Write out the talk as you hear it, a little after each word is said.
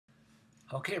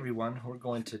Okay everyone, we're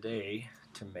going today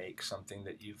to make something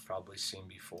that you've probably seen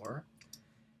before,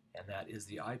 and that is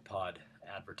the iPod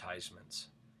advertisements.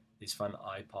 These fun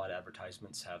iPod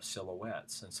advertisements have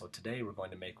silhouettes, and so today we're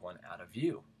going to make one out of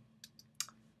you.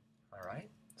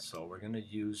 Alright, so we're going to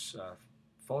use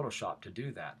Photoshop to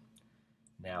do that.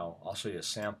 Now, I'll show you a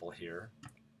sample here.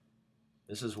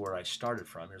 This is where I started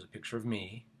from. Here's a picture of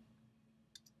me,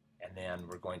 and then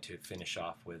we're going to finish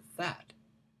off with that.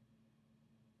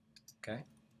 Okay?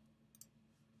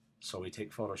 So we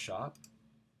take Photoshop,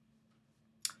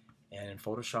 and in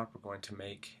Photoshop we're going to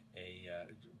make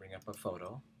bring up a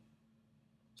photo.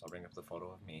 So I'll bring up the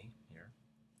photo of me here.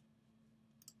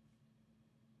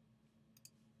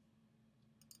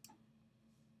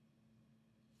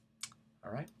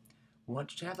 Alright,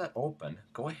 once you have that open,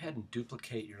 go ahead and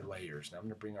duplicate your layers. Now I'm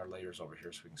going to bring our layers over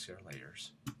here so we can see our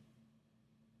layers.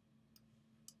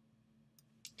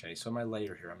 Okay, so my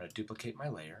layer here, I'm going to duplicate my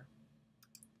layer.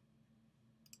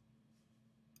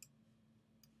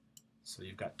 So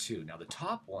you've got two. Now the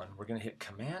top one, we're going to hit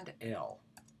Command L.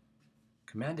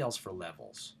 Command L is for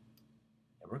levels.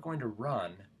 And we're going to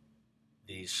run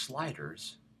these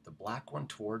sliders, the black one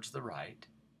towards the right,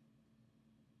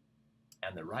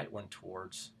 and the right one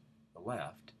towards the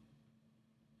left.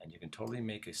 And you can totally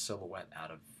make a silhouette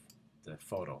out of the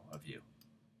photo of you.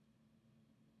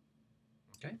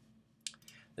 Okay?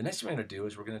 The next thing we're going to do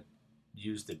is we're going to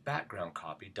use the background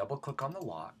copy, double click on the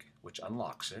lock, which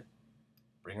unlocks it.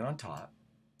 Bring it on top,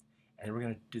 and we're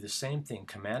going to do the same thing,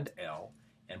 Command L,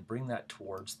 and bring that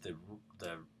towards the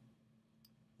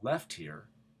left here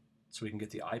so we can get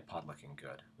the iPod looking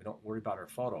good. We don't worry about our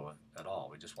photo at all.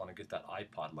 We just want to get that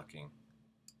iPod looking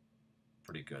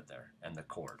pretty good there, and the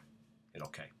cord.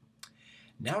 Okay.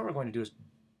 Now what we're going to do is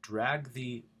drag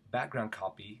the background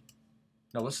copy,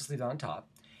 no, let's just leave it on top,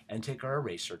 and take our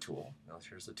eraser tool. Now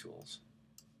here's the tools.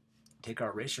 Take our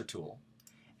eraser tool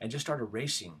and just start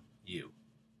erasing you.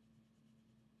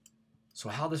 So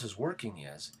how this is working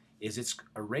is it's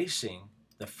erasing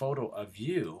the photo of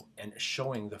you and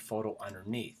showing the photo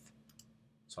underneath.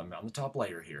 So I'm on the top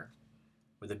layer here.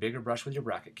 With a bigger brush with your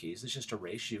bracket keys, let's just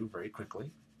erase you very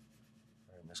quickly.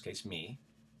 Or in this case, me.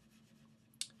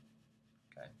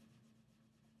 Okay.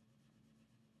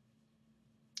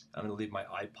 I'm going to leave my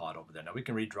iPod over there. Now we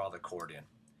can redraw the cord in.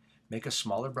 Make a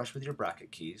smaller brush with your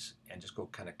bracket keys and just go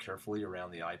kind of carefully around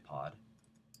the iPod.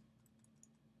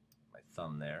 My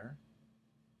thumb there.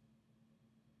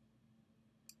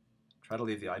 Try to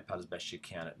leave the iPod as best you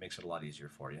can. It makes it a lot easier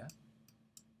for you.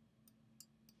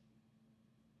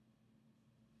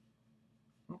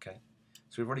 Okay,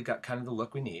 so we've already got kind of the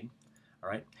look we need. All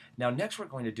right, now next what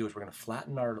we're going to do is we're going to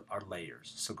flatten our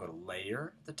layers. So go to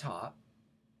Layer at the top,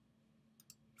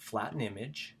 Flatten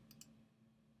Image,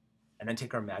 and then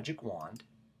take our magic wand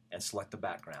and select the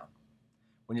background.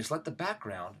 When you select the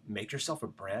background, make yourself a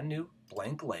brand new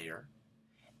blank layer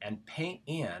and paint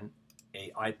in a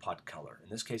iPod color. In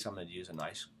this case, I'm going to use a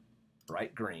nice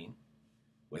bright green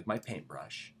with my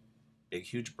paintbrush. Big,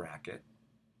 huge bracket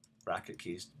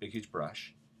keys, big, huge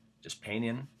brush. Just paint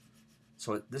in.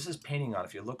 So this is painting on,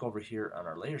 if you look over here on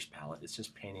our layers palette, it's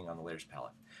just painting on the layers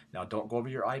palette. Now don't go over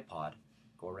your iPod,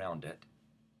 go around it.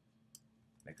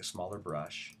 Make a smaller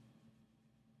brush.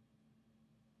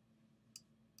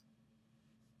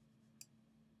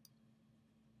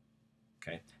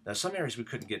 Okay, now some areas we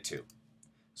couldn't get to.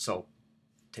 So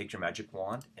take your magic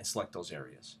wand and select those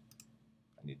areas.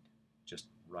 I need just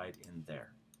right in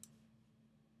there.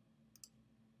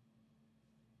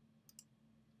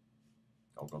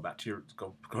 Go back to your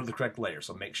go to the correct layer.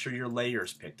 So make sure your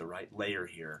layers pick the right layer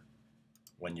here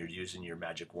when you're using your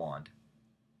magic wand.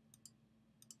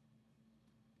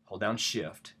 Hold down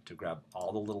Shift to grab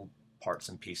all the little parts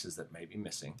and pieces that may be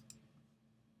missing.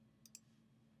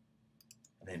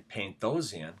 And then paint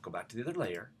those in. Go back to the other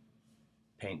layer.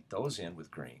 Paint those in with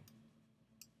green,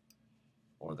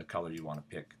 or the color you want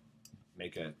to pick.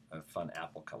 Make a fun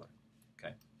apple color.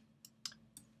 Okay.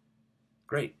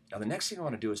 Great. Now the next thing I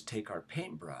want to do is take our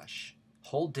paintbrush,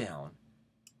 hold down,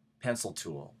 pencil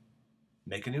tool,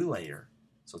 make a new layer,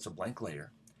 so it's a blank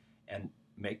layer, and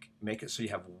make it so you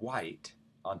have white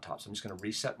on top. So I'm just going to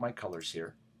reset my colors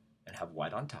here and have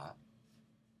white on top,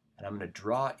 and I'm going to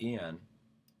draw in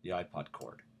the iPod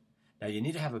cord. Now you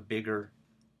need to have a bigger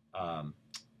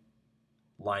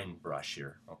line brush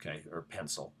here, okay, or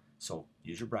pencil. So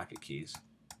use your bracket keys,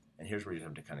 and here's where you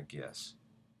have to kind of guess.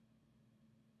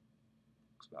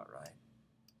 Looks about right.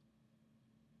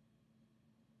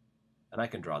 And I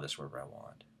can draw this wherever I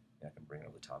want. I can bring it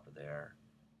over the top of there.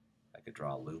 I could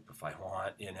draw a loop if I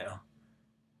want, you know.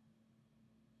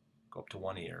 Go up to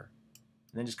one ear,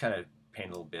 and then just kind of paint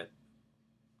a little bit,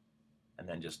 and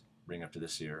then just bring up to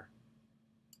this ear,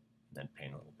 and then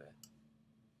paint a little bit.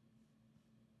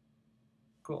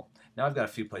 Cool. Now I've got a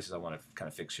few places I want to kind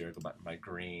of fix here. Go back to my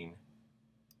green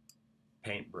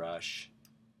paintbrush.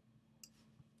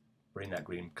 Bring that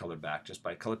green color back just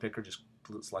by color picker. Just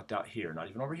select out here, not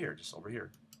even over here, just over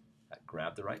here.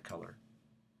 Grab the right color.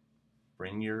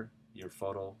 Bring your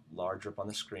photo larger up on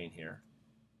the screen here,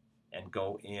 and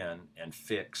go in and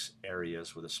fix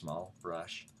areas with a small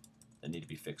brush that need to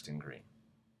be fixed in green.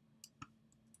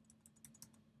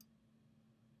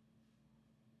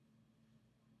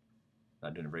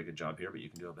 Not doing a very good job here, but you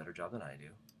can do a better job than I do.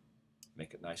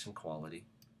 Make it nice and quality.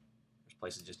 There's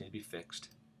places that just need to be fixed.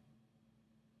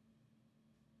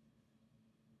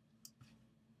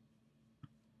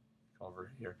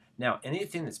 Over here. Now,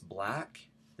 anything that's black,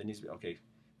 that needs to be, okay,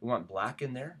 we want black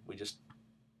in there, we just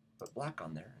put black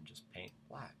on there and just paint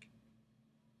black.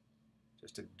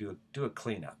 Just to do a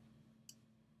cleanup.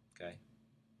 Okay.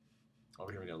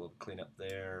 Over here we got a little cleanup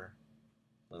there,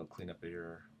 a little cleanup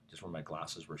here, just where my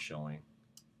glasses were showing.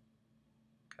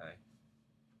 Okay.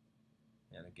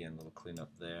 And again, a little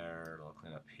cleanup there, a little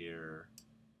cleanup here.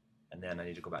 And then I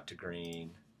need to go back to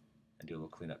green and do a little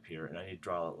cleanup here. And I need to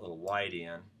draw a little white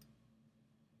in,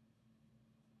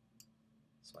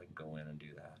 so I can go in and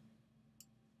do that.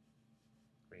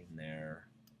 Green there,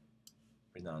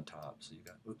 bring that on top. So you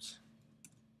got, oops.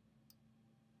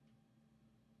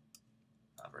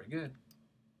 Not very good.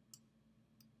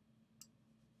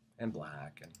 And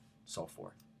black and so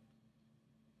forth.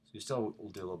 So you still will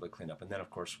do a little bit of cleanup. And then of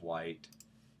course white.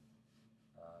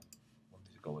 We'll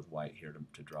need to go with white here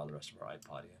to draw the rest of our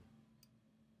iPod in.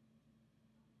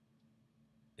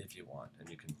 If you want. And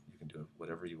you can do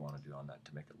whatever you want to do on that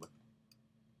to make it look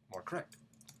more correct.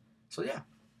 So yeah,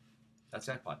 that's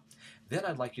iPod. Then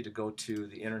I'd like you to go to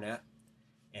the internet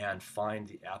and find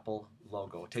the Apple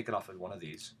logo. Take it off of one of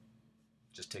these.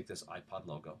 Just take this iPod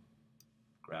logo,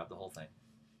 grab the whole thing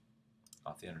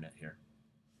off the internet here,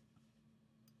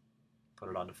 put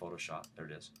it onto Photoshop. There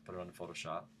it is. Put it onto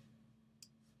Photoshop.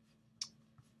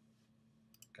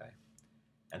 Okay.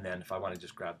 And then if I want to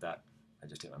just grab that, I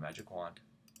just take my magic wand,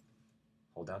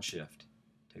 hold down Shift,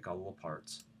 take all the little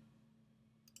parts,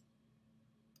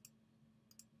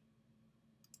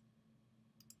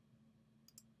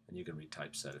 and you can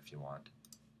retypeset if you want.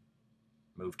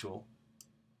 Move tool,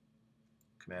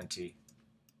 Command T.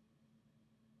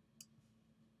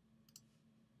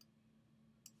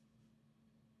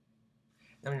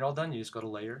 Then when you're all done, you just go to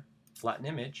Layer, Flatten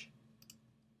Image,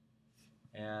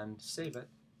 and save it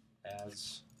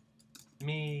as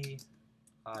Me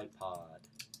iPod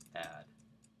Ad.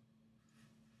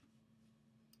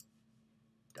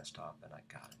 Desktop, and I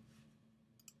got it.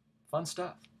 Fun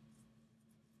stuff.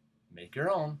 Make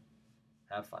your own.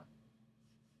 Have fun.